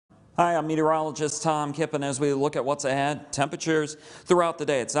Hi, I'm meteorologist Tom Kippen. As we look at what's ahead, temperatures throughout the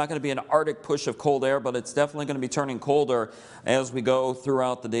day. It's not going to be an Arctic push of cold air, but it's definitely going to be turning colder as we go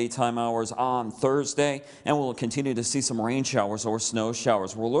throughout the daytime hours on Thursday, and we'll continue to see some rain showers or snow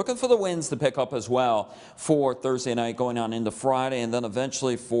showers. We're looking for the winds to pick up as well for Thursday night going on into Friday, and then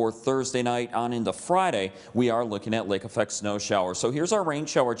eventually for Thursday night on into Friday, we are looking at lake effect snow showers. So here's our rain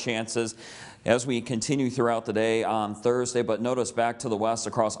shower chances as we continue throughout the day on Thursday, but notice back to the west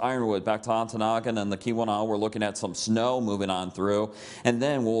across Ironwood, back to Ontonagon and the Keweenaw, we're looking at some snow moving on through. And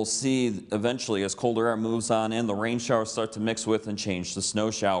then we'll see eventually as colder air moves on in, the rain showers start to mix with and change to snow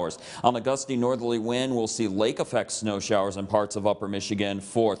showers. On a gusty northerly wind, we'll see lake effect snow showers in parts of upper Michigan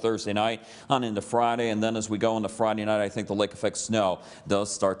for Thursday night on into Friday. And then as we go into Friday night, I think the lake effect snow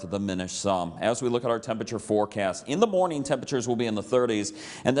does start to diminish some. As we look at our temperature forecast, in the morning temperatures will be in the 30s,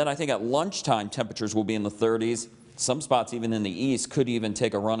 and then I think at lunchtime temperatures will be in the 30s. Some spots even in the east could even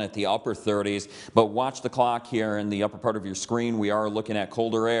take a run at the upper 30s, but watch the clock here in the upper part of your screen. We are looking at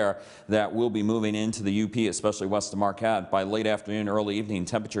colder air that will be moving into the UP, especially west of Marquette. By late afternoon, early evening,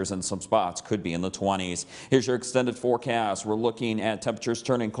 temperatures in some spots could be in the 20s. Here's your extended forecast. We're looking at temperatures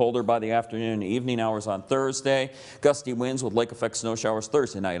turning colder by the afternoon and evening hours on Thursday. Gusty winds with lake effect snow showers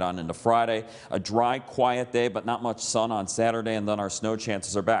Thursday night on into Friday. A dry, quiet day, but not much sun on Saturday, and then our snow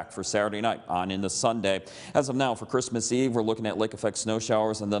chances are back for Saturday night on into Sunday. As of now, for Christmas Eve, we're looking at lake effect snow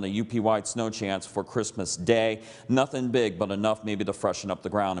showers and then a UP-wide snow chance for Christmas Day. Nothing big, but enough maybe to freshen up the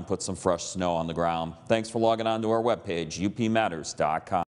ground and put some fresh snow on the ground. Thanks for logging on to our webpage, upmatters.com.